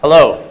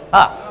Hello.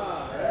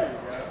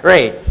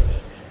 Great.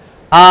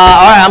 All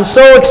right, I'm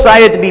so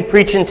excited to be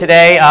preaching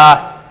today.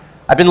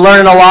 I've been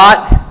learning a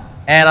lot,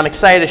 and I'm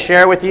excited to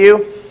share with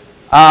you.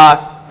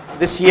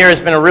 This year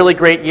has been a really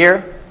great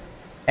year.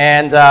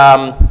 And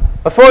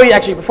before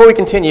we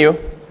continue,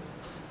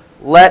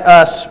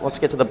 let's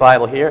get to the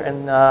Bible here,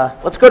 and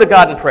let's go to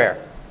God in prayer.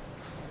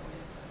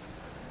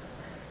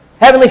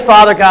 Heavenly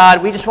Father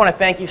God, we just want to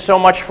thank you so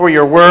much for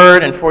your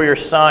word and for your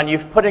Son.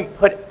 You've put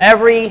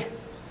every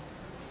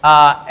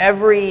tool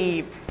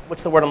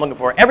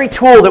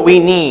that we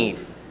need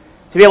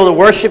to be able to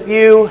worship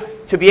you,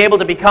 to be able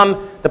to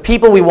become the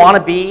people we want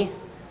to be.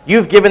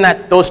 You've given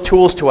those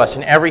tools to us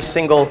in every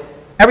single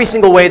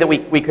way that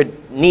we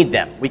could need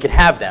them, we could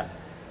have them.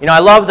 You know, I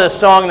love the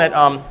song that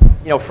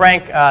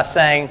Frank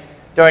sang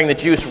during the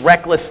Juice,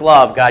 "Reckless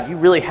Love." God, you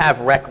really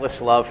have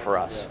reckless love for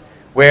us,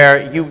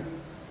 where you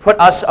put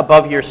us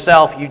above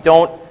yourself.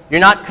 You're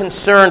not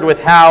concerned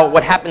with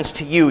what happens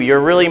to you. You're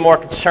really more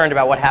concerned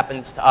about what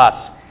happens to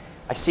us.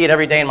 I see it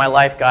every day in my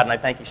life, God, and I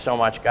thank you so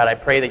much, God. I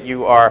pray that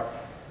you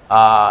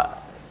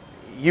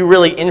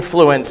really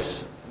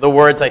influence the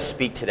words I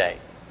speak today.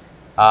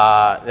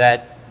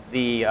 That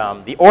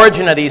the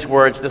origin of these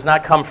words does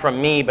not come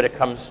from me, but it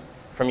comes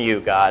from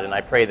you, God. And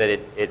I pray that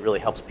it really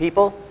helps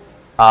people,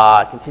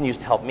 continues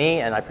to help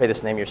me, and I pray this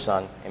in the name of your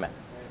Son. Amen.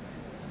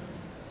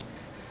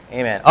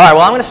 Amen. All right,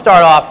 well, I'm going to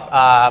start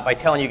off by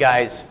telling you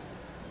guys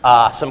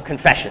some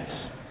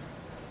confessions.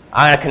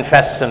 I'm going to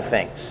confess some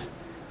things.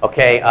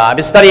 Okay, I've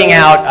been studying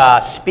out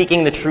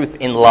speaking the truth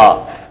in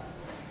love.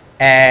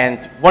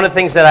 And one of the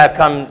things that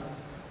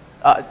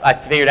I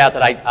figured out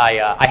that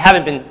I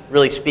haven't been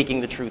really speaking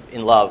the truth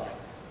in love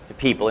to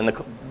people,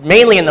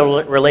 mainly in the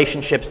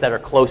relationships that are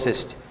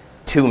closest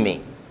to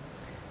me.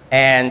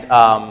 And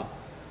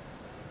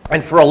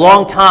for a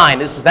long time,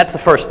 that's the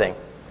first thing.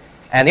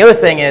 And the other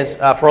thing is,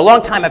 for a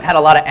long time, I've had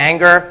a lot of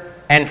anger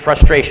and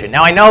frustration.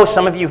 Now, I know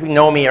some of you who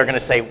know me are going to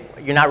say,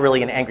 you're not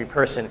really an angry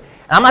person.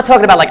 And I'm not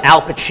talking about like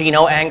Al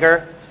Pacino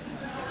anger,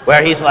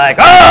 where he's like,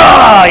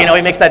 oh,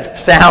 he makes that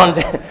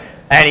sound,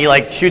 and he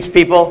like shoots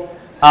people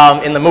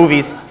in the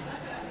movies.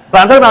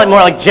 But I'm talking about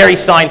more like Jerry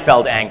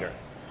Seinfeld anger,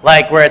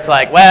 like where it's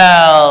like,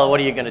 well, what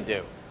are you going to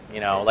do?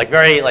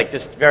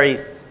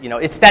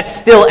 That's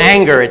still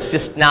anger. It's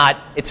just not.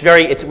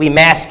 We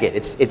mask it.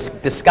 It's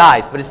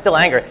disguised, but it's still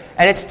anger,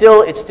 and it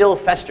still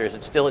festers.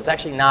 It's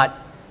actually not.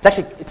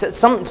 In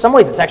some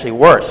ways it's actually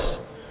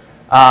worse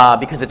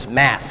because it's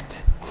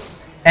masked.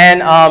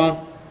 And I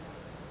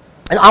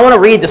want to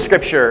read the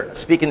scripture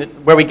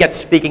where we get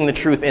speaking the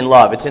truth in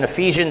love. It's in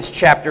Ephesians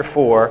chapter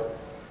 4,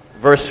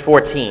 verse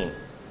 14.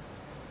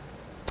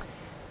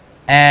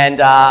 And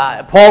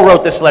Paul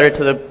wrote this letter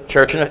to the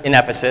church in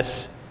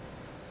Ephesus.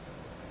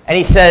 And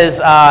he says,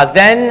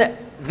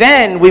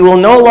 then we will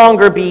no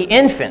longer be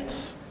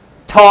infants,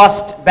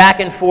 tossed back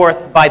and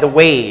forth by the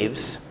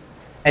waves,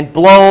 and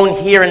blown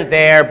here and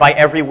there by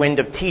every wind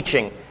of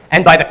teaching,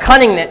 and by the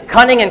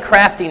cunning and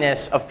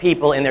craftiness of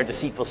people in their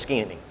deceitful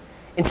scheming.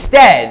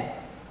 Instead,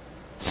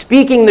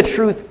 speaking the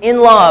truth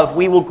in love,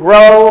 we will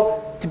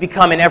grow to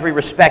become in every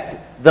respect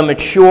the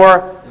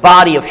mature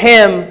body of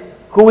Him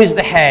who is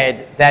the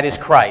head, that is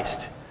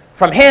Christ.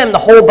 From Him, the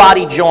whole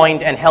body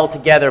joined and held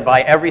together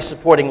by every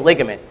supporting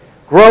ligament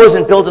grows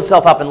and builds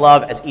itself up in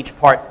love as each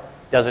part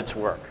does its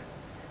work.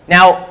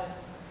 Now,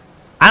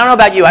 I don't know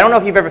about you. I don't know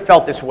if you've ever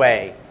felt this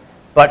way.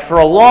 But for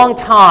a long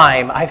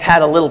time, I've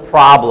had a little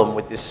problem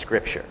with this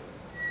scripture.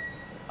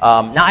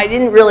 Now, I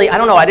didn't really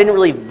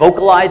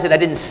vocalize it. I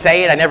didn't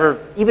say it. I never,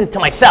 even to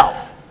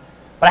myself.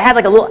 But I had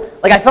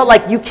I felt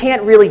like you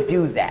can't really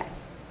do that.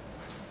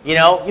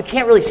 You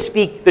can't really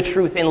speak the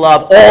truth in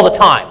love all the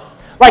time.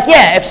 Like,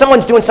 yeah, if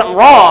someone's doing something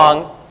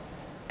wrong,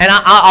 and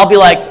I'll be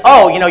like,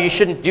 oh, you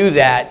shouldn't do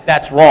that.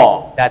 That's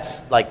wrong.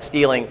 That's like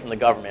stealing from the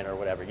government or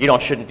whatever.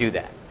 Shouldn't do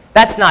that.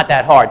 That's not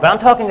that hard. But I'm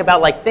talking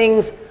about like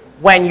things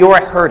when you're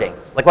hurting,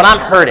 like when I'm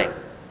hurting,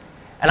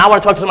 and I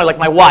want to talk to somebody like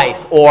my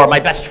wife or my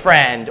best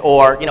friend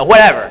or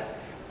whatever,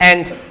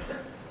 and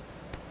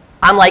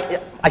I'm like,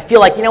 I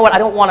feel like I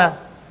don't want to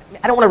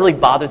really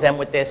bother them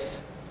with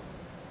this.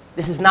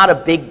 This is not a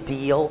big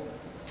deal,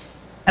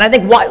 and I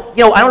think I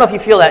don't know if you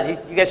feel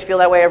that. You guys feel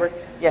that way ever?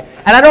 Yeah,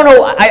 and I don't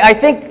know. I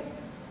think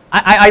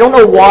I don't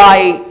know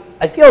why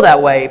I feel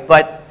that way,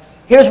 but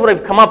here's what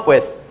I've come up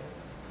with.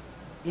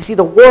 You see,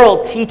 the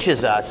world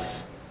teaches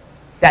us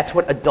that's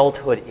what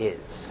adulthood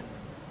is.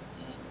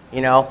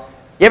 You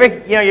ever,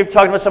 you're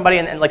talking about somebody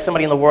and like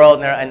somebody in the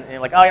world, and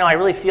you're like, oh, I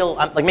really feel,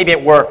 like maybe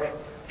at work,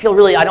 I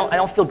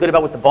don't feel good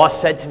about what the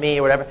boss said to me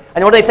or whatever.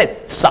 And what do they say?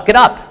 Suck it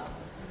up.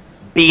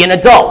 Be an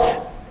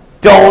adult.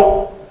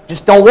 Don't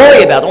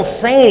worry about it. Don't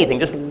say anything.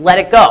 Just let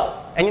it go.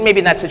 And maybe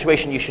in that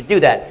situation you should do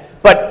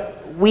that.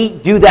 But we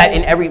do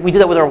that we do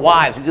that with our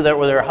wives. We do that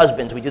with our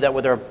husbands. We do that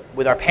with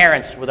our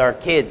parents, with our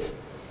kids.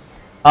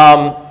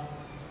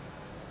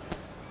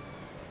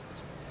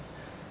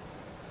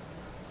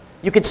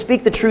 You could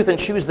speak the truth and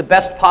choose the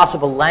best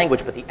possible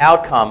language, but the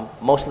outcome,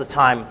 most of the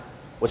time,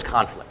 was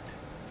conflict.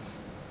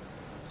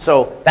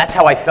 So that's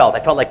how I felt. I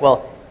felt like,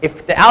 well,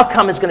 if the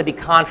outcome is going to be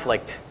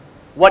conflict,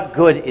 what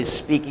good is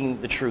speaking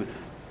the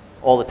truth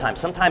all the time?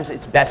 Sometimes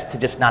it's best to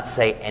just not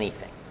say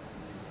anything.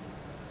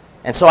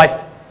 And so I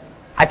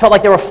felt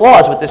like there were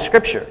flaws with this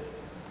scripture.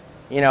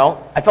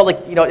 I felt like,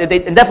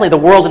 and definitely the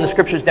world and the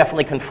scriptures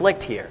definitely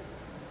conflict here.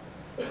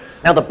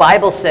 Now, the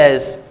Bible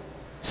says,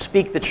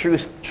 speak the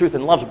truth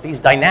in love. With these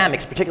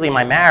dynamics, particularly in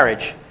my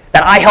marriage,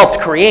 that I helped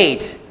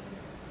create,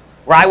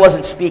 where I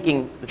wasn't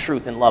speaking the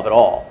truth in love at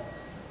all.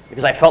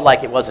 Because I felt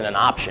like it wasn't an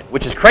option,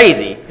 which is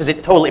crazy, because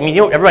it totally,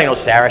 everybody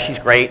knows Sarah, she's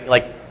great.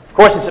 Like, of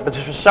course, but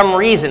for some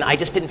reason, I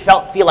just didn't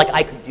feel like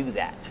I could do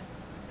that.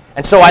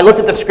 And so I looked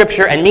at the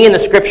scripture, and me and the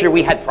scripture,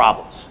 we had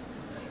problems.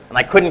 And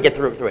I couldn't get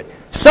through it.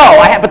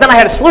 But then I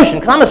had a solution,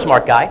 because I'm a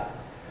smart guy.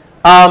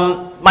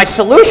 My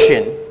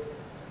solution,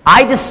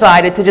 I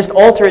decided to just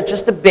alter it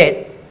just a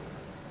bit,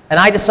 and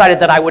I decided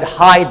that I would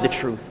hide the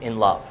truth in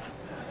love.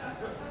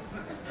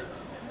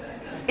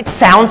 It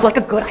sounds like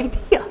a good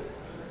idea.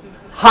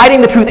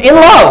 Hiding the truth in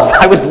love.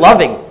 I was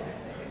loving.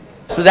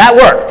 So that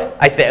worked.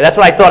 That's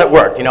what I thought it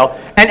worked, And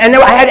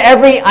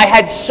I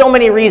had so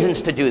many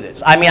reasons to do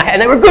this. And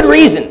there were good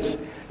reasons.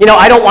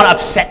 I don't want to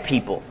upset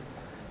people.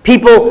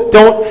 People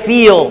don't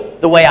feel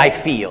the way I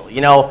feel,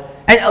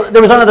 And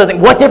there was another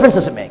thing. What difference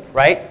does it make,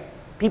 right?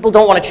 People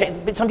don't want to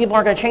change. Some people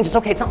aren't going to change. It's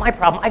okay. It's not my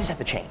problem. I just have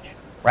to change,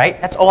 right?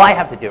 That's all I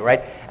have to do,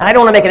 right? And I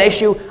don't want to make an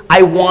issue.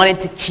 I wanted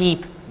to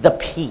keep the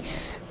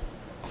peace.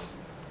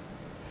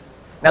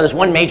 Now, there's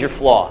one major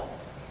flaw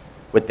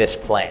with this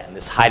plan,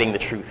 this hiding the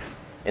truth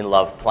in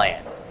love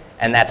plan.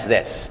 And that's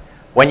this.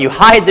 When you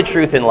hide the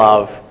truth in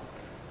love,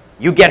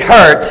 you get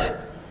hurt,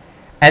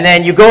 and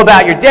then you go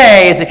about your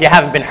day as if you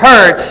haven't been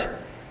hurt.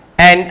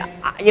 And,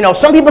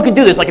 some people can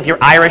do this, like if you're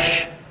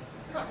Irish.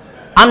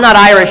 I'm not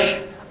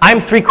Irish. I'm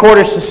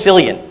 3/4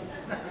 Sicilian.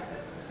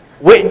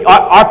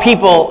 Our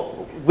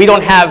people, we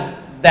don't have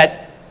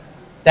that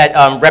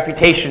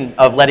reputation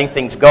of letting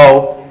things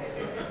go.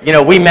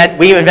 We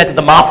invented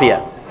the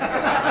mafia.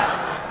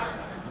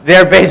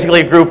 They're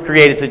basically a group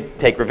created to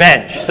take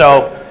revenge.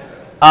 So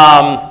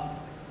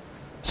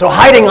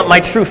hiding my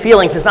true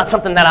feelings is not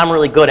something that I'm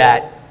really good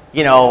at,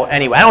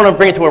 anyway. I don't want to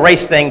bring it to a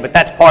race thing, but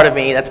that's part of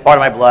me. That's part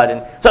of my blood.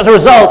 And so as a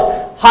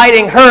result,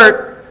 hiding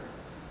hurt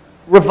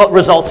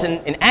results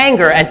in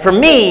anger. And for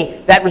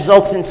me, that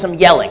results in some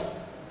yelling.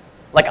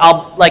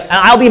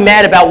 I'll be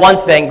mad about one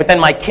thing, but then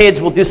my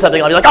kids will do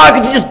something. I'll be like, oh,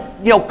 could you just,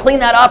 clean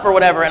that up or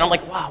whatever? And I'm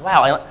like,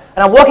 wow.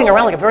 And I'm walking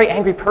around like a very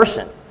angry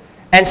person.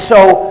 And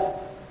so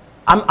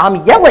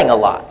I'm yelling a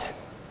lot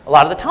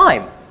of the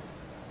time.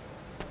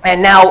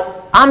 And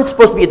now I'm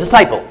supposed to be a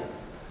disciple.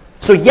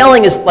 So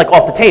yelling is like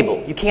off the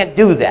table. You can't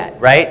do that,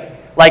 right?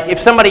 Like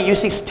if you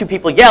see two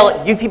people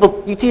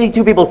you see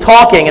two people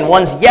talking and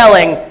one's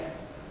yelling,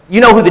 you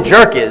know who the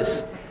jerk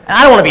is. And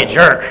I don't want to be a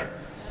jerk.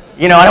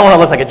 I don't want to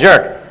look like a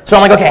jerk. So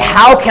I'm like, okay,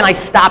 how can I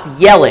stop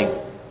yelling?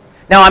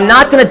 Now I'm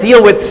not going to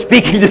deal with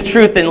speaking the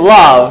truth in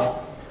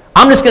love.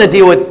 I'm just going to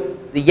deal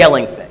with the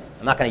yelling thing.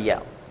 I'm not going to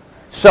yell.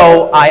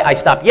 So I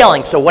stop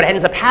yelling. So what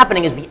ends up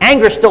happening is the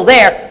anger is still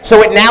there.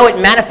 So it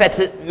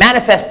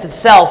manifests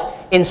itself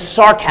in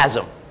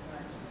sarcasm.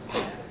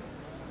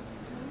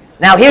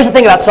 Now here's the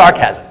thing about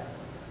sarcasm.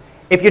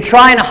 If you're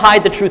trying to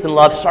hide the truth in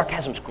love,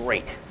 sarcasm's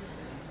great.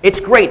 It's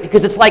great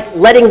because it's like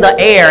letting the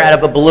air out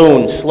of a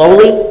balloon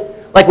slowly.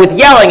 Like with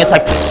yelling, it's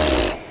like,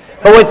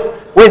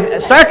 but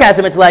with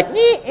sarcasm, it's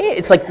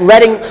like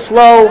letting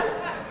slow.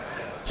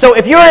 So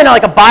if you're in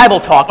like a Bible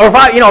talk, or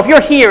if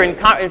you're here in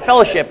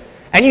fellowship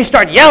and you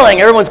start yelling,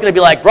 everyone's going to be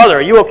like, brother,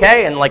 are you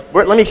okay? And like,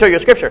 let me show you a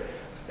scripture.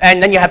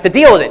 And then you have to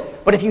deal with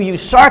it. But if you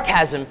use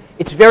sarcasm,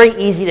 it's very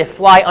easy to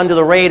fly under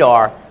the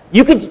radar.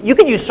 You could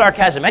use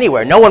sarcasm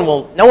anywhere. No one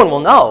will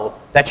know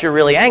that you're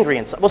really angry.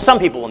 And well, some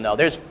people will know.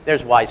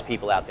 There's wise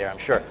people out there, I'm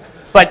sure.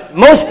 But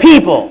most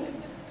people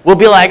will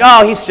be like,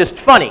 oh, he's just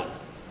funny.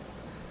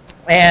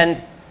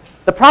 And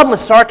the problem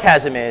with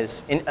sarcasm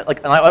is,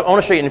 I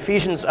want to show you in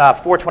Ephesians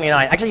 4:29.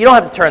 Actually, you don't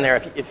have to turn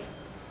there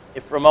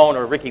if Ramon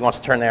or Ricky wants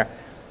to turn there.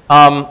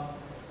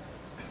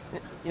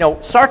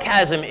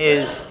 Sarcasm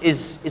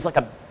is like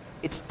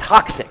it's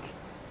toxic.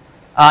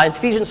 In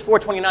Ephesians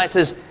 4:29 it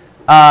says,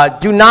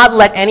 do not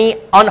let any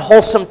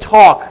unwholesome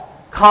talk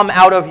come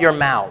out of your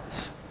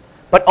mouths,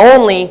 but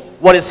only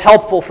what is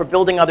helpful for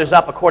building others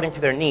up according to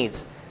their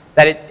needs,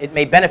 that it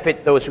may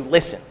benefit those who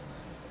listen.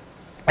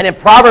 And in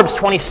Proverbs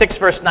 26,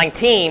 verse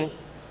 19,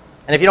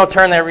 and if you don't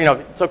turn there,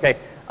 it's okay.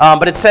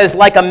 But it says,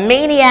 like a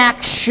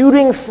maniac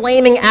shooting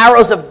flaming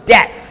arrows of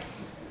death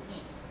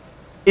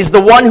is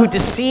the one who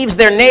deceives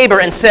their neighbor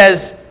and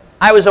says,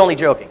 I was only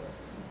joking.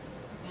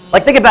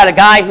 Like think about a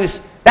guy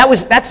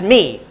that's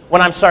me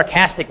when I'm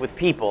sarcastic with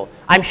people.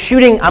 I'm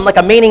like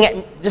a maniac,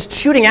 just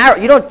shooting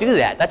arrows. You don't do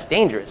that. That's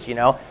dangerous,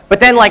 But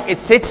then like it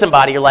hits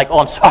somebody, you're like, oh,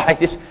 I'm sorry. I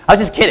was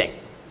just kidding.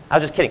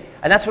 And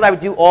that's what I would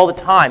do all the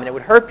time, and it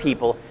would hurt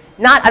people.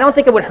 I don't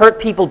think it would hurt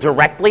people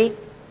directly,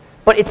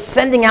 but it's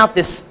sending out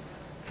this,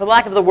 for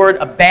lack of the word,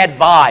 a bad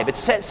vibe. It's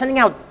sending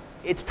out,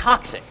 it's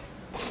toxic.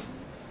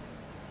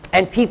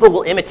 And people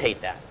will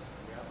imitate that.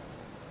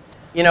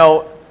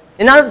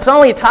 And it's not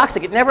only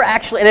toxic, it never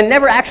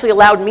actually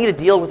allowed me to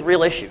deal with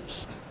real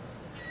issues.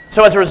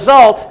 So as a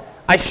result,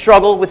 I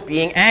struggled with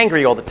being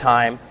angry all the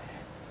time.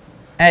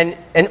 And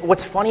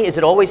what's funny is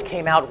it always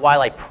came out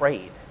while I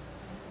prayed.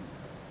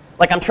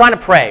 Like I'm trying to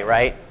pray,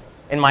 right?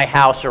 In my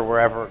house or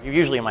wherever,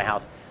 usually in my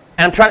house.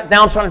 And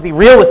now I'm trying to be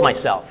real with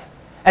myself.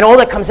 And all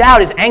that comes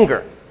out is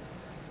anger.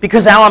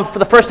 Because now for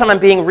the first time I'm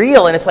being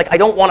real, and it's like I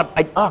don't want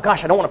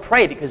to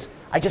pray because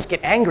I just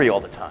get angry all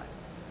the time.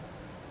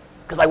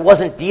 Because I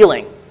wasn't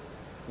dealing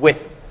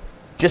with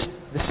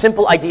just the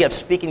simple idea of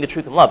speaking the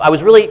truth in love. I'm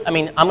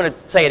going to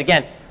say it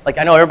again. Like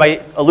I know everybody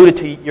alluded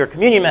to your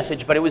communion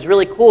message, but it was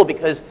really cool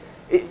because,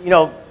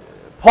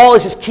 Paul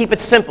is just keep it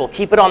simple,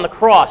 keep it on the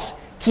cross,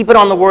 keep it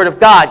on the Word of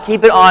God,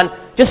 keep it on,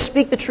 just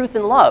speak the truth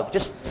in love,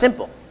 just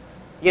simple.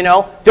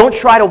 Don't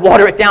try to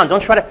water it down.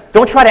 Don't try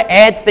to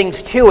add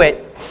things to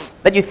it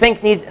that you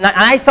think needs. And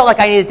I felt like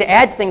I needed to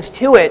add things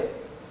to it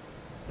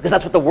because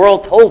that's what the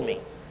world told me.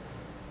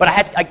 But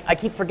I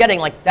keep forgetting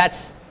like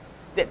that's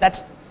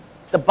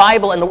the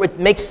Bible, and it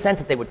makes sense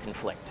that they would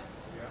conflict.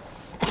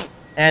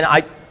 And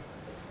I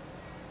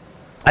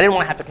didn't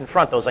want to have to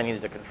confront those I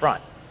needed to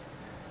confront.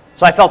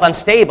 So I felt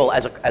unstable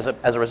as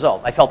a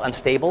result. I felt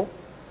unstable.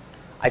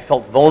 I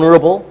felt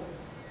vulnerable,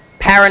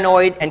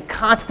 paranoid, and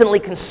constantly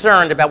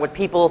concerned about what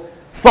people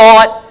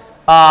thought,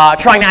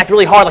 trying to act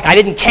really hard like I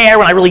didn't care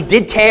when I really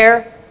did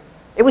care.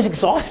 It was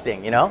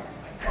exhausting,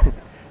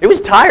 It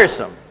was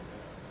tiresome.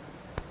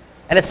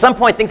 And at some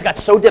point, things got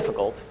so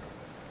difficult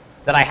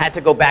that I had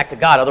to go back to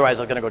God, otherwise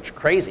I was going to go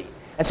crazy.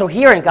 And so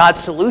here in God's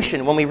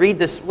solution, when we read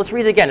this, let's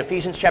read it again,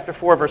 Ephesians chapter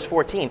 4, verse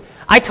 14.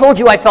 I told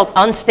you I felt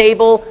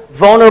unstable,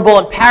 vulnerable,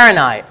 and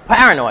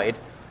paranoid.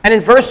 And in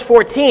verse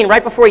 14,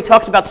 right before he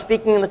talks about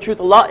speaking the truth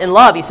in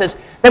love, he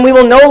says, then we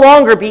will no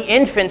longer be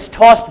infants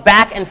tossed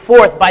back and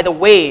forth by the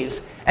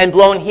waves and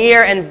blown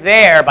here and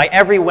there by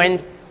every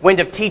wind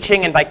of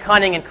teaching and by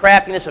cunning and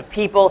craftiness of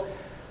people.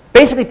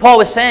 Basically, Paul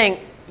was saying,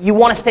 you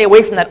want to stay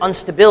away from that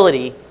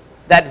instability,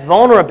 that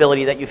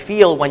vulnerability that you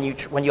feel when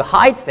you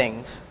hide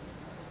things.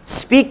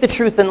 Speak the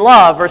truth in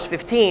love, verse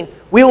 15.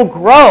 We will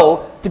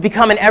grow to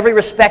become in every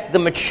respect the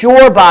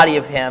mature body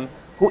of him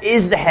who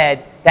is the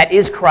head, that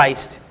is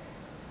Christ.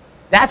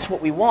 That's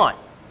what we want.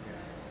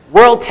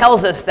 World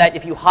tells us that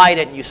if you hide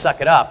it and you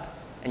suck it up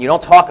and you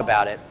don't talk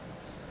about it,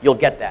 you'll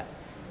get that.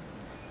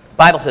 The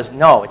Bible says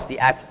no, it's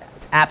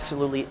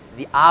absolutely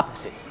the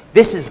opposite.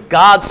 This is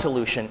God's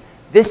solution.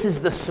 This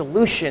is the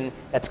solution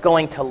that's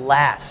going to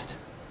last.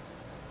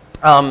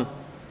 And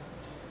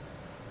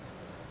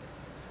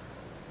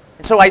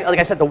so, like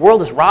I said, the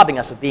world is robbing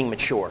us of being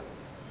mature.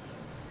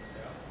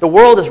 The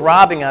world is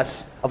robbing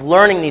us of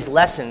learning these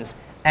lessons,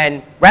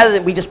 and rather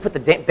than we just put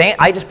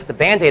I just put the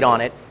Band-Aid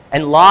on it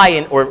and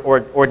lie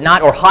or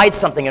not or hide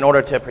something in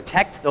order to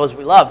protect those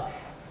we love,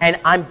 and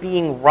I'm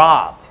being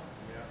robbed.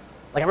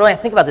 Like I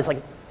think about this,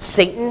 like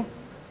Satan.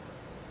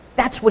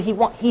 That's what he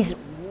wants. He's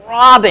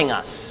robbing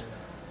us.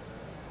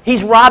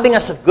 He's robbing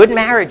us of good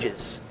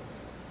marriages.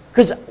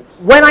 Because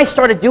when I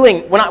started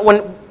doing,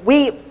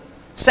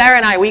 Sarah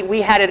and I, we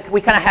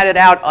kind of had it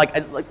out, like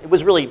it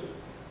was really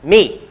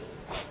me.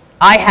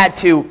 I had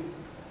to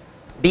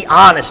be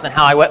honest in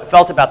how I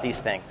felt about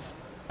these things.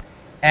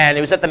 And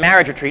it was at the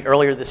marriage retreat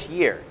earlier this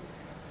year.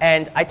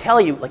 And I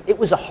tell you, like, it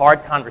was a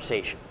hard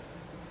conversation.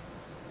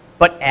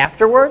 But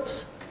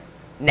afterwards,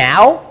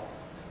 now,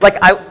 like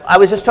I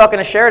was just talking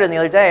to Sheridan the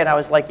other day, and I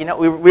was like,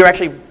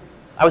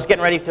 I was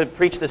getting ready to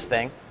preach this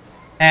thing,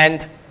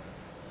 and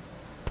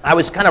I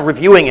was kind of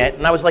reviewing it,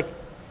 and I was like,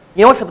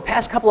 you know what, for the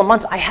past couple of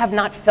months, I have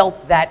not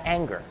felt that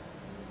anger.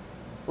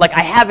 Like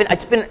I haven't,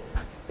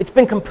 it's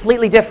been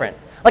completely different.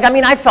 Like, I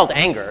mean, I felt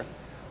anger,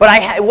 but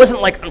it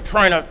wasn't like I'm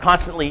trying to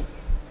constantly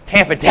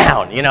tamp it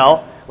down,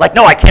 Like,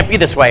 no, I can't be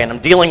this way, and I'm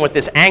dealing with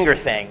this anger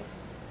thing.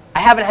 I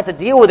haven't had to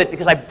deal with it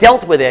because I've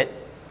dealt with it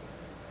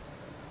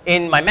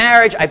in my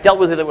marriage, I've dealt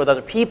with it with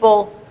other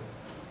people,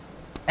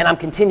 and I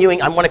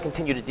want to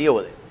continue to deal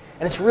with it.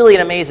 And it's really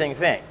an amazing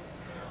thing.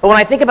 But when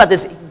I think about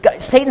this,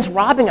 Satan's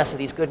robbing us of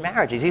these good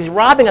marriages. He's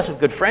robbing us of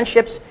good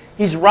friendships.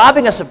 He's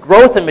robbing us of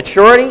growth and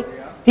maturity.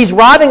 He's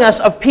robbing us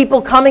of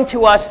people coming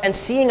to us and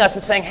seeing us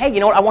and saying, hey, you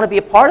know what, I want to be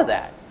a part of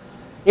that.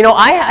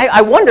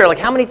 I wonder, like,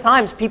 how many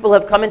times people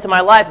have come into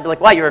my life and be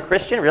like, wow, you're a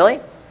Christian, really?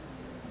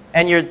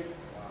 And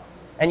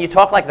you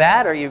talk like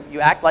that, or you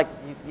act like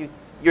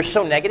you're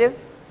so negative?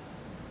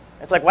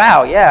 It's like,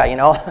 wow, yeah,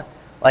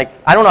 like,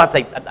 I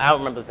don't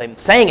remember them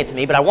saying it to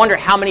me, but I wonder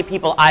how many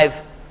people I've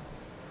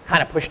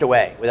kind of pushed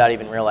away without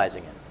even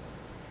realizing it.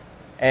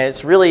 And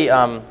it's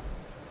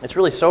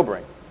really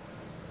sobering.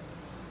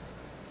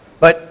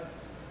 But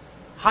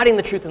hiding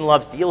the truth in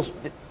love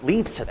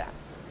leads to that.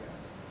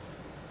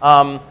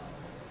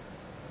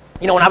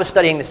 When I was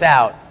studying this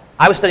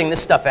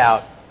stuff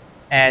out,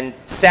 and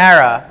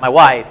Sarah, my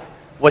wife,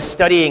 was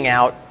studying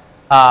out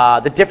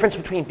the difference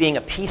between being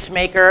a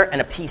peacemaker and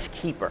a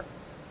peacekeeper.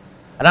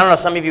 And I don't know,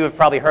 some of you have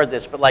probably heard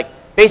this, but like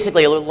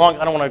basically, I don't want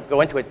to go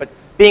into it, but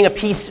being a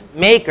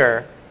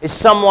peacemaker is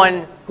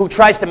someone who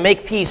tries to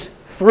make peace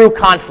through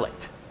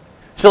conflict.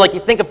 So like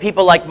you think of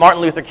people like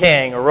Martin Luther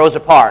King or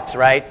Rosa Parks,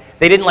 right?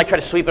 They didn't like try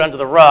to sweep it under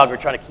the rug or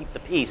try to keep the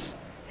peace.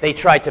 They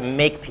tried to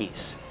make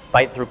peace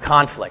through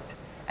conflict.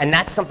 And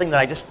that's something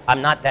that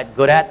I'm not that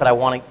good at, but I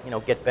want to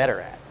get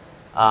better at,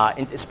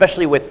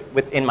 especially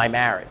within my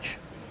marriage.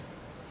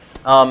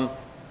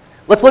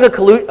 Let's look at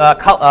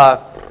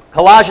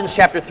Colossians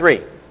chapter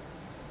 3.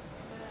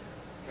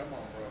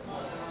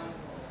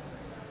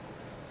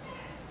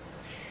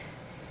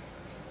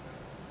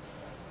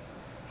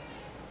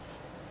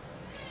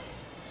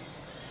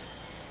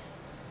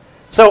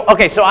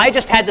 So I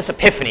just had this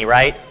epiphany,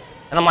 right?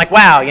 And I'm like,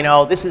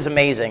 wow, this is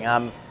amazing.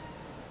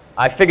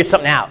 I figured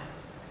something out.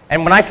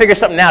 And when I figure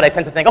something out, I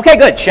tend to think, okay,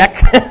 good,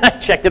 check. I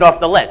checked it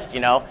off the list,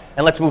 and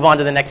let's move on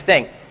to the next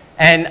thing.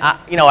 And,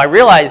 I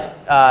realized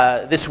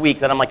this week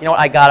that I'm like,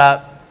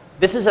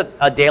 this is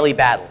a daily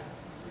battle.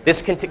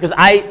 Because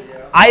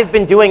I've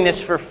been doing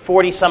this for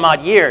 40 some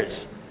odd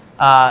years,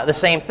 the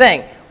same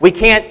thing. We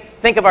can't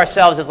think of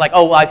ourselves as like,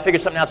 oh, well, I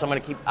figured something out, so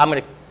I'm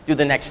going to do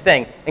the next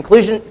thing. In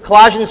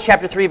Colossians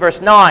chapter 3,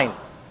 verse 9,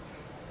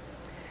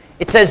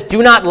 it says,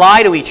 do not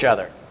lie to each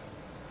other,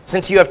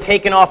 since you have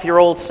taken off your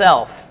old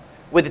self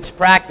with its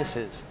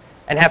practices,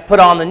 and have put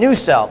on the new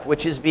self,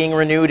 which is being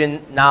renewed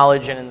in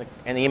knowledge and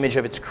in the image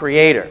of its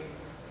creator.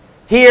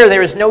 Here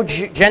there is no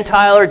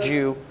Gentile or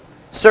Jew,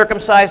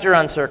 circumcised or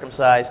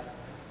uncircumcised,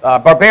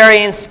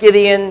 barbarian,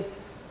 Scythian,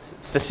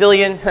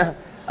 Sicilian,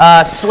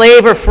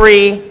 slave or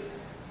free,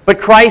 but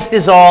Christ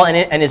is all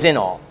and is in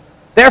all.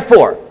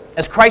 Therefore,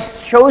 as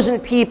Christ's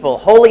chosen people,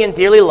 holy and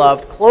dearly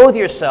loved, clothe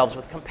yourselves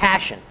with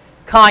compassion,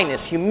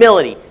 kindness,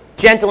 humility,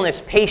 gentleness,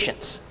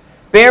 patience.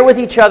 Bear with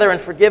each other and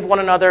forgive one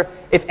another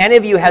if any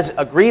of you has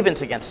a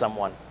grievance against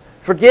someone.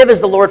 Forgive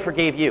as the Lord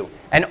forgave you.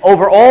 And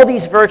over all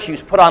these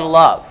virtues put on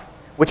love,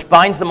 which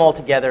binds them all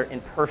together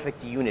in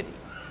perfect unity.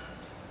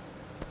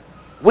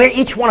 Where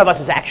each one of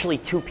us is actually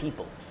two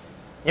people.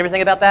 You ever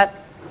think about that?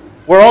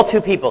 We're all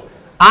two people.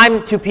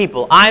 I'm two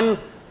people. I'm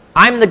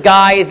the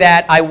guy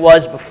that I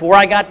was before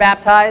I got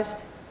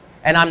baptized,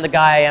 and I'm the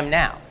guy I am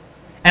now.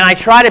 And I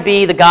try to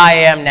be the guy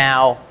I am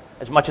now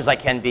as much as I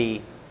can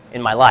be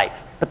in my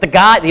life. But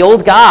the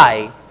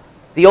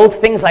old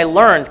things I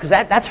learned, because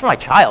that's from my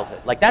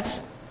childhood. Like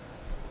that's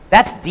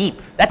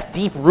deep. That's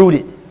deep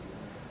rooted.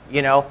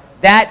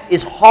 That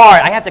is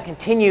hard. I have to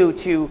continue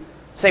to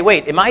say,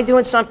 wait, am I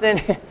doing something?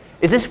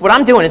 Is this what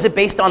I'm doing? Is it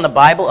based on the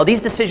Bible? Are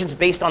these decisions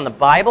based on the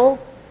Bible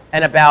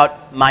and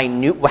about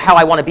how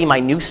I want to be my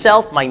new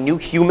self, my new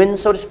human,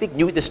 so to speak,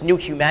 this new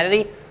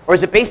humanity? Or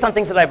is it based on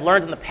things that I've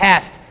learned in the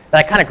past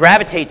that I kind of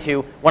gravitate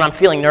to when I'm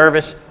feeling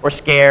nervous or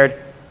scared?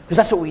 Because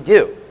that's what we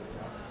do.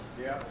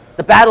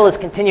 The battle is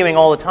continuing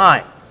all the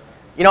time.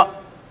 I'm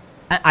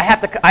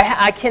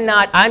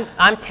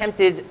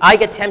tempted, I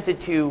get tempted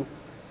to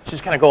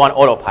just kind of go on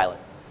autopilot.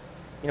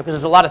 Because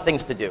there's a lot of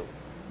things to do.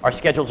 Our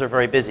schedules are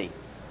very busy.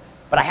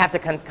 But I have to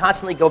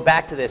constantly go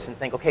back to this and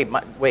think, okay,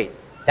 wait,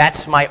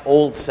 that's my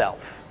old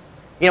self.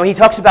 He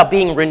talks about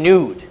being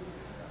renewed.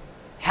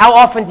 How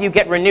often do you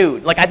get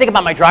renewed? Like, I think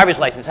about my driver's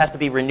license has to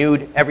be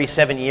renewed every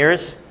 7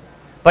 years.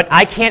 But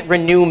I can't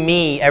renew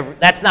me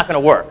that's not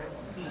going to work.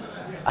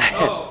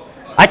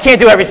 I can't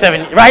do every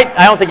 7, right?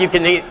 I don't think you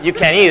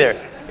can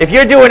either. If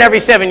you're doing every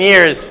 7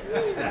 years,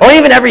 or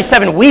even every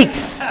 7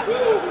 weeks,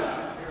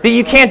 then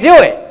you can't do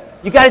it.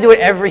 You got to do it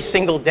every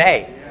single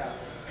day.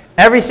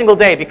 Every single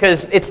day,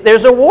 because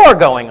there's a war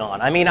going on.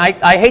 I mean,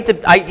 I hate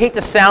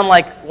to sound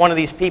like one of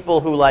these people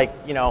who the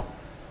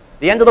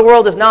end of the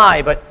world is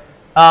nigh, but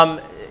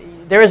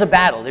there is a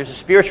battle. There's a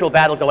spiritual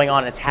battle going on,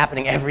 and it's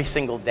happening every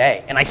single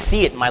day. And I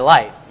see it in my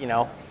life, If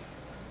you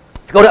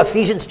go to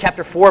Ephesians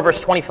chapter 4,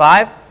 verse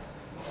 25,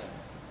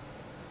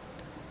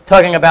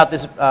 talking about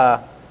this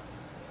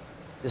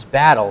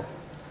battle,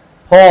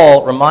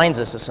 Paul reminds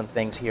us of some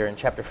things here in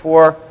chapter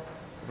 4,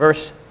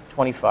 verse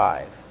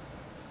 25.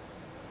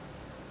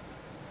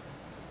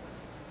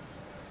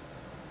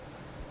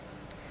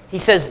 He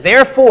says,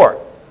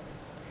 therefore,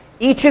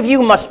 each of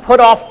you must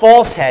put off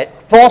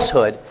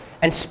falsehood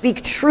and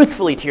speak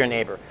truthfully to your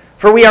neighbor,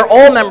 for we are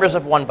all members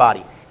of one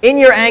body. In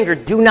your anger,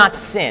 do not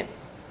sin.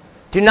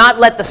 Do not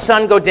let the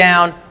sun go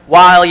down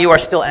while you are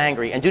still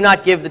angry, and do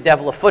not give the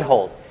devil a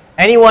foothold.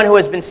 Anyone who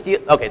has been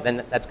okay,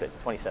 then that's good.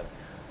 27.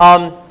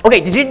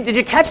 Okay, did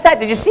you catch that?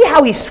 Did you see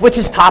how he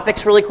switches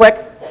topics really quick?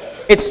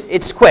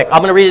 It's quick. I'm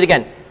going to read it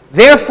again.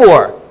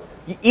 Therefore,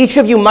 each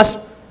of you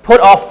must put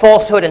off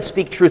falsehood and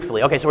speak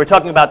truthfully. Okay, so we're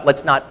talking about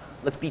let's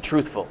be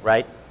truthful,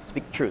 right?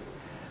 Speak the truth.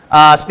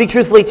 Speak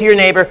truthfully to your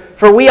neighbor,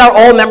 for we are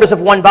all members of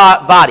one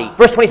body.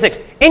 Verse 26.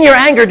 In your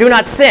anger, do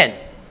not sin.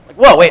 Like,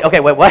 whoa, wait,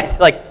 what?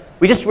 Like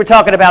we're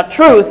talking about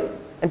truth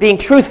and being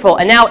truthful,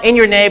 and now in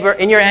your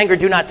anger,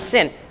 do not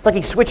sin. It's like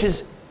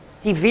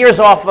he veers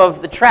off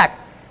of the track.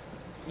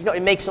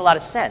 It makes a lot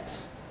of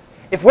sense.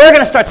 If we're going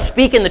to start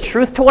speaking the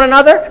truth to one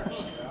another,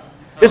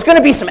 there's going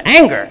to be some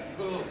anger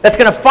that's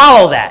going to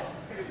follow that,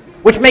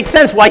 which makes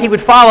sense why he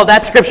would follow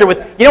that scripture with,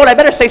 I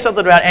better say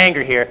something about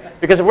anger here,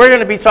 because if we're going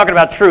to be talking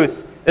about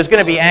truth, there's going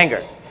to be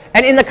anger.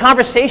 And in the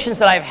conversations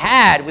that I've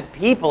had with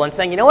people and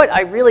saying,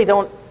 I really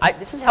don't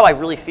this is how I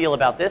really feel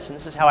about this, and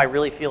this is how I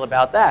really feel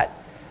about that.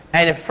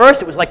 And at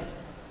first it was like,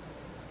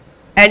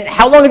 and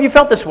how long have you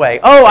felt this way?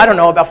 Oh, I don't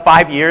know, about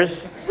 5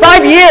 years.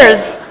 5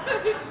 years?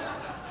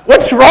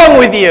 What's wrong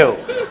with you?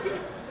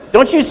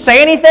 Don't you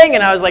say anything?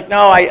 And I was like,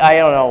 no, I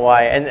don't know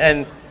why.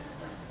 And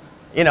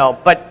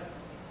but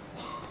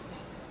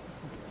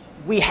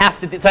we have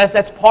to, so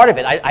that's part of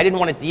it. I didn't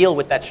want to deal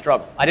with that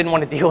struggle. I didn't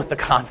want to deal with the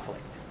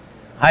conflict.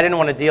 I didn't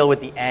want to deal with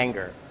the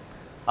anger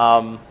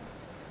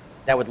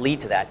that would lead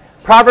to that.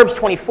 Proverbs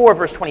 24,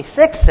 verse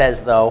 26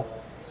 says, though,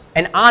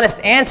 an honest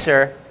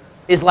answer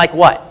is like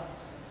what?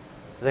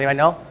 Does anybody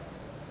know?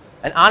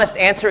 An honest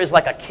answer is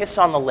like a kiss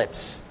on the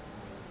lips.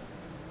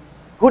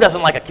 Who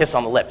doesn't like a kiss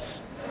on the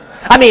lips?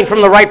 I mean,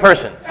 from the right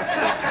person.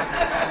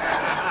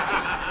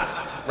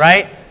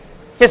 Right?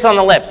 Kiss on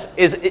the lips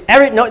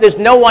there's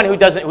no one who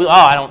doesn't.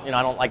 I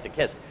don't like to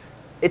kiss.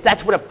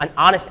 That's what an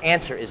honest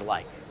answer is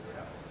like.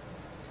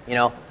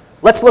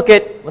 Let's look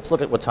at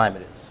what time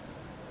it is.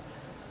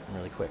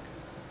 Really quick.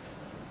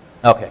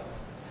 Okay,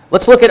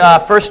 let's look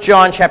at 1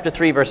 John chapter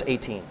 3, verse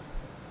 18.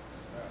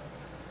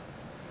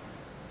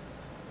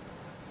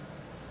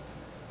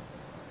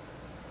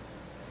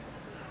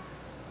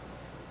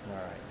 All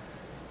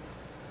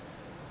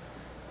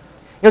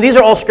right. These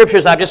are all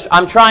scriptures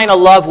I'm trying to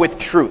love with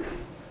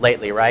truth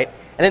lately, right?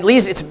 And at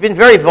least it's been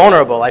very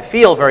vulnerable. I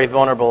feel very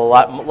vulnerable a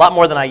lot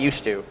more than I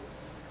used to.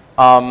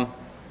 And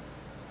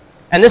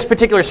this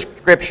particular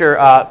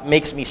scripture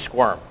makes me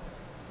squirm.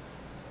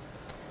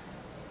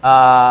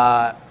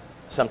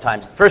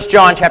 Sometimes. 1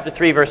 John chapter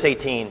 3, verse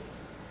 18.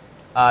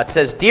 It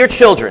says, "Dear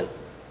children,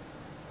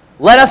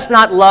 let us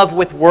not love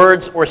with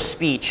words or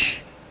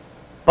speech,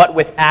 but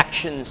with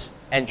actions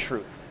and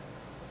truth."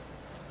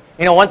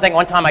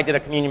 One time I did a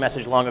communion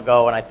message long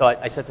ago, and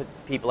I said to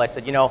people,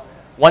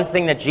 one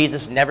thing that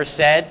Jesus never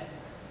said,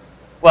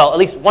 well, at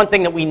least one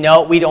thing that we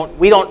know, we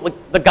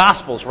don't, the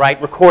Gospels,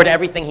 right, record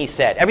everything he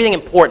said, everything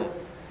important,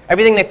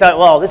 everything they thought,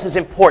 well, this is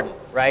important,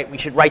 right, we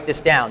should write this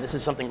down, this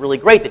is something really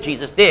great that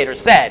Jesus did or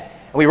said,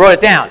 and we wrote it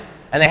down,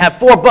 and they have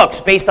 4 books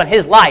based on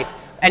his life,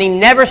 and he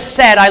never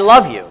said, "I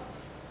love you,"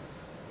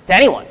 to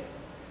anyone.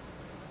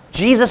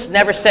 Jesus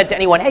never said to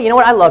anyone, "Hey, you know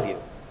what, I love you,"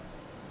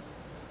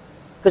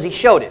 because he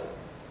showed it.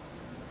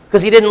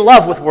 Because he didn't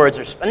love with words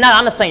or. I'm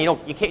not saying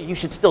you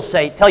should still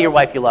tell your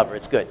wife you love her.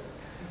 It's good,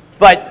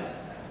 but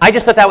I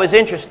just thought that was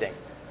interesting.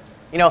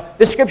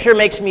 This scripture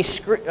makes me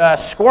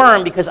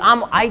squirm because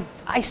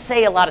I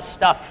say a lot of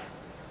stuff.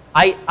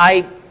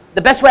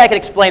 The best way I can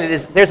explain it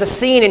is there's a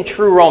scene in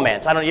True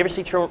Romance. I don't know. You ever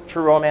see True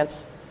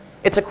Romance?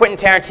 It's a Quentin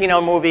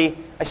Tarantino movie.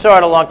 I saw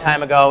it a long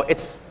time ago.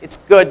 It's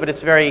good, but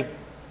it's very.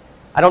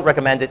 I don't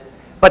recommend it.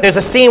 But there's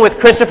a scene with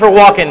Christopher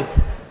Walken.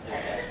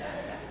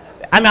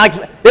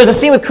 There's a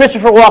scene with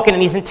Christopher Walken,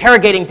 and he's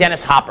interrogating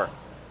Dennis Hopper.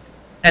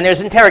 And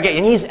Christopher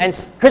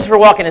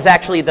Walken is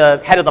actually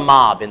the head of the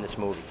mob in this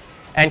movie.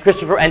 And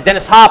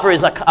Dennis Hopper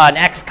is an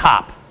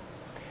ex-cop.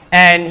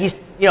 And he's,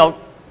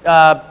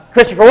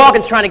 Christopher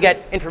Walken's trying to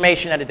get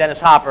information out of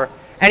Dennis Hopper,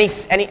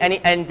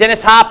 and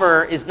Dennis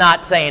Hopper is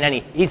not saying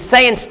anything. He's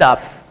saying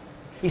stuff.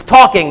 He's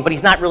talking, but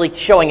he's not really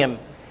showing him.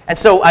 And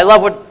so I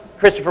love what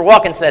Christopher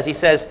Walken says. He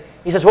says,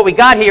 what we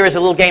got here is a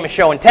little game of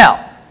show and tell.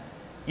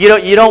 You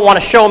don't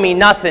want to show me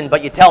nothing,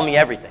 but you tell me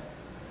everything,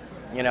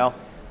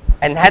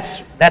 And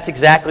that's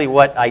exactly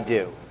what I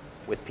do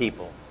with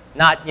people.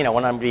 Not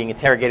when I'm being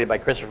interrogated by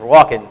Christopher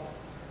Walken,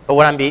 but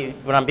when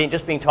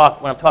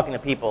I'm talking to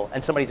people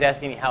and somebody's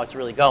asking me how it's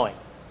really going,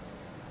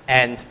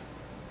 and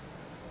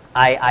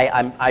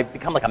I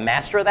become like a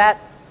master of that.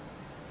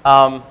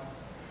 I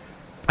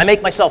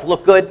make myself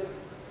look good,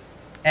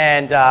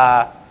 and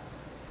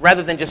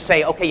rather than just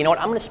say, okay, you know what,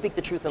 I'm going to speak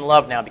the truth in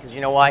love now, because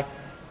you know why?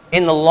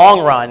 In the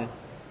long run,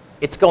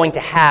 it's going to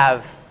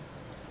have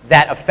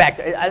that effect.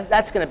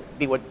 That's going to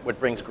be what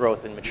brings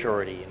growth and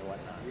maturity and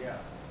whatnot. Yes.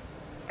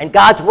 And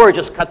God's word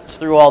just cuts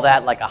through all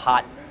that like a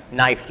hot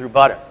knife through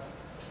butter.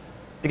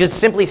 Because it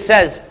simply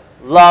says,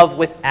 love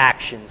with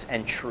actions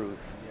and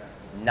truth, yes,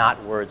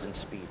 not words and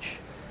speech.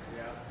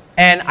 Yeah.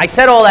 And I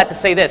said all that to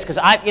say this, because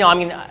I'm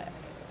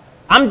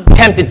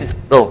tempted to,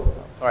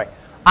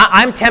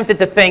 I'm tempted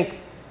to think,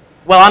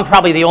 well, I'm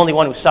probably the only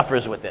one who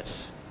suffers with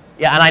this.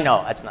 Yeah, and I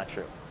know that's not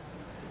true.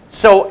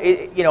 So,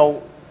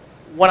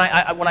 when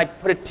I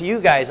put it to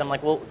you guys, I'm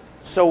like, well,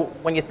 so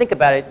when you think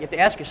about it, you have to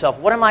ask yourself,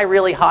 what am I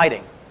really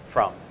hiding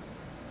from?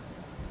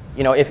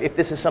 If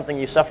this is something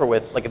you suffer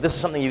with, like if this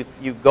is something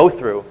you go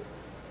through,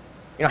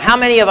 how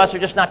many of us are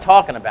just not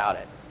talking about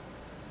it?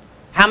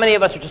 How many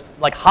of us are just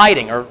like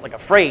hiding or like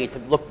afraid to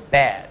look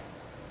bad?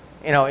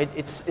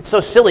 It's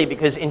so silly,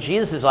 because in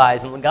Jesus'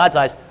 eyes and in God's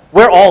eyes,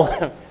 we're all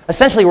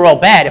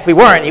bad. If we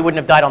weren't, he wouldn't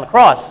have died on the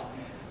cross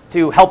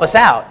to help us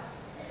out.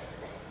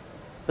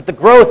 But the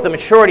growth, the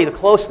maturity, the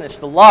closeness,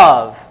 the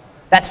love,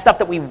 that stuff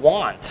that we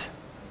want,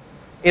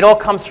 it all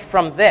comes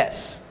from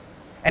this.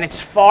 And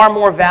it's far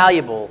more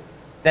valuable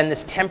than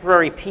this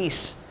temporary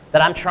peace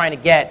that I'm trying to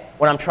get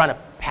when I'm trying to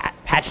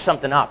patch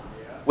something up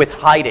with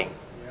hiding,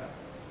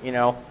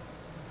 And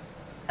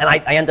I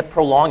end up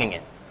prolonging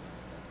it.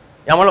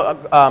 I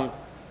want to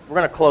we're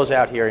going to close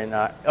out here. I'm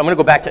going to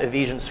go back to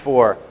Ephesians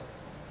 4,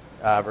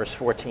 verse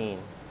 14.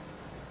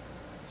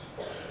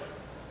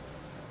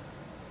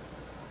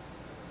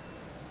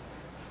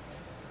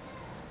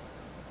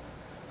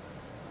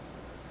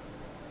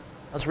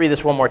 Let's read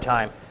this one more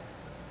time.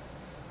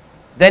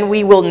 Then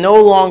we will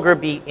no longer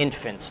be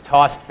infants,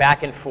 tossed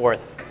back and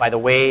forth by the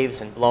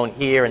waves and blown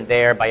here and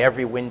there by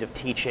every wind of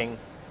teaching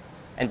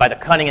and by the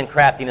cunning and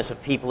craftiness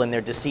of people in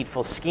their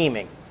deceitful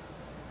scheming.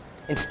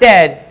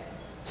 Instead,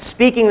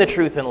 speaking the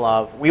truth in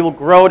love, we will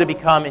grow to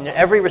become in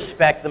every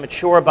respect the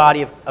mature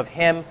body of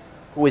Him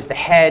who is the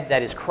head,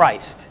 that is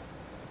Christ.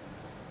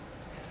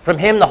 From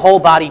Him the whole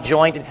body,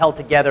 joined and held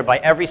together by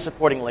every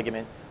supporting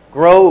ligament,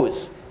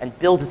 grows and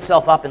builds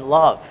itself up in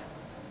love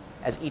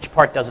as each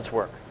part does its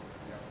work.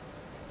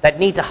 That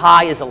need to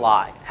hide is a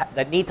lie.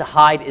 That need to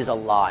hide is a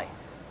lie.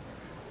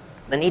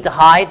 The need to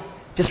hide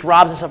just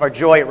robs us of our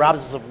joy. It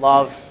robs us of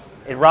love.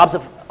 It robs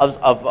us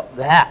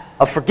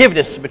of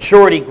forgiveness,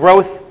 maturity,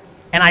 growth,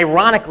 and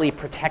ironically,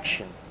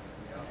 protection.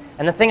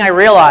 And the thing I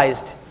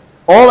realized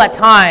all that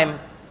time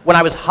when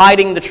I was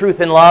hiding the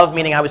truth in love,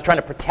 meaning I was trying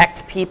to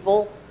protect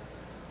people,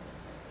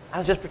 I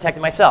was just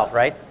protecting myself,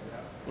 right?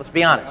 Let's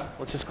be honest.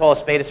 Let's just call a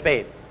spade a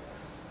spade.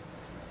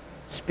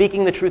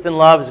 Speaking the truth in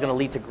love is going to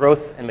lead to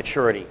growth and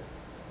maturity,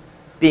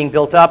 being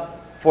built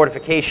up,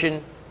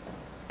 fortification,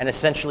 and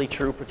essentially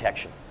true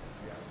protection.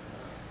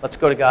 Let's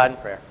go to God in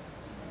prayer.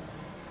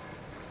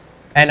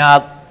 And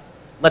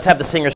let's have the singers